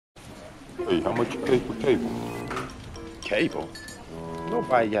Hey, how much you pay for cable? Cable?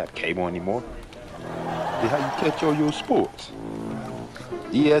 Nobody got cable anymore. Hey, how you catch all your sports?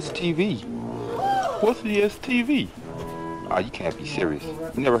 ESTV. What's ESTV? Ah, you can't be serious.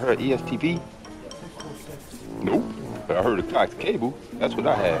 You never heard ESTV? Nope. But I heard of Cox Cable. That's what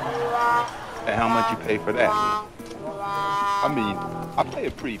I had. And how much you pay for that? I mean, I pay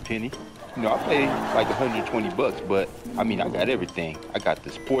a pretty penny. You know, I pay like 120 bucks, but I mean, I got everything. I got the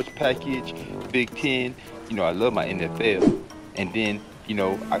sports package, Big Ten. You know, I love my NFL. And then, you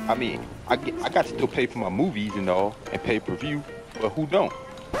know, I got to still pay for my movies and all, and pay-per-view, but who don't?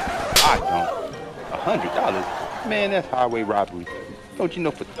 I don't. $100? Man, that's highway robbery. Don't you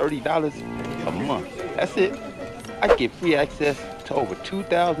know for $30 a month, that's it. I get free access to over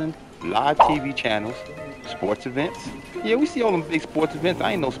 2,000 live TV channels, sports events. Yeah, we see all them big sports events.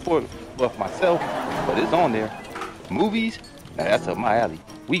 I ain't no sport buff myself, but it's on there. Movies, now that's up my alley.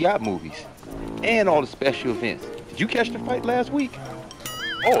 We got movies. And all the special events. Did you catch the fight last week?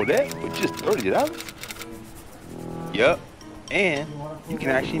 Oh, that for just $30? Yup. And you can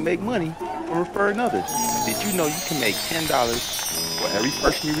actually make money from referring others. Did you know you can make $10 for every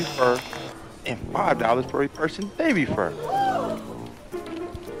person you refer and $5 for every person they refer?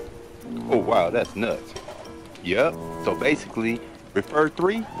 Oh, wow, that's nuts. Yup. So basically, refer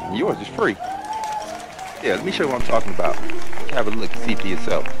 3 and yours is free. Yeah, let me show you what I'm talking about. Have a look and see for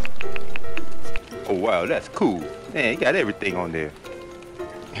yourself. Oh, wow, that's cool. Man, you got everything on there.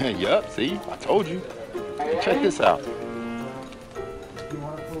 Yup, see? I told you. Check this out.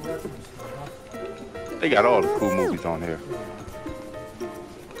 They got all the cool movies on here.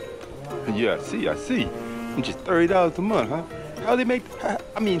 Yeah, I see. And just $30 a month, huh? How they make,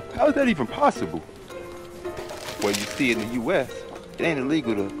 I mean, how is that even possible? Well, you see in the US, it ain't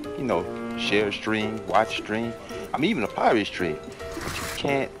illegal to, you know, share a stream, watch a stream. I mean, even a pirate stream. But you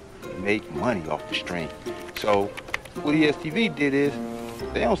can't make money off the stream. So, what ESTV did is,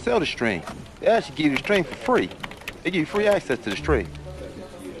 they don't sell the stream. They actually give you the stream for free. They give you free access to the stream.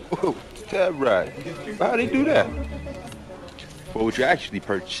 Whoa, that's right. How they do that? Well, what you're actually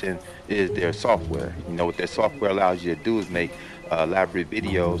purchasing is their software. You know, what their software allows you to do is make elaborate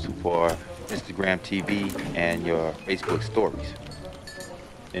videos for Instagram TV and your Facebook stories.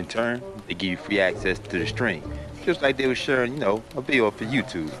 In turn, they give you free access to the stream. Just like they were sharing, you know, a video for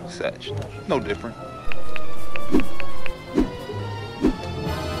YouTube and such. No different.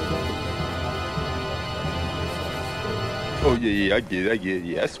 Oh, yeah, I get it.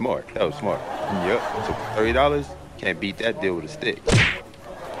 Yeah, that's smart. That was smart. Yep. So for $30, can't beat that deal with a stick.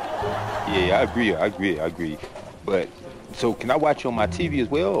 Yeah, I agree. But, so can I watch on my TV as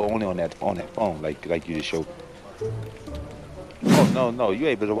well, or only on that phone, like you just showed? Oh, no, you're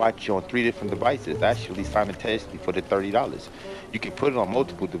able to watch on 3 different devices, actually simultaneously for the $30. You can put it on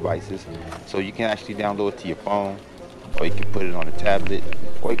multiple devices, so you can actually download it to your phone, or you can put it on a tablet,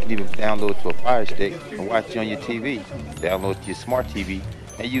 or you can even download it to a Fire Stick and watch it on your TV. Download it to your smart TV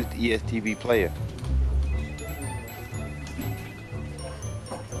and use the ESTV player.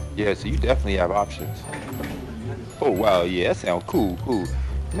 Yeah, so you definitely have options. Oh, wow, yeah, that sounds cool.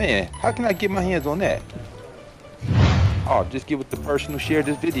 Man, how can I get my hands on that? Oh, just get with the person who shared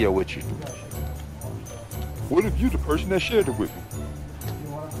this video with you. What if you're the person that shared it with me?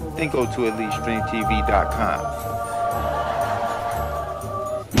 Then go to EliteStreamTV.com.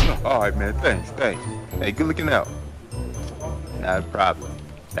 All right, man, thanks. Hey, good looking out. Not a problem.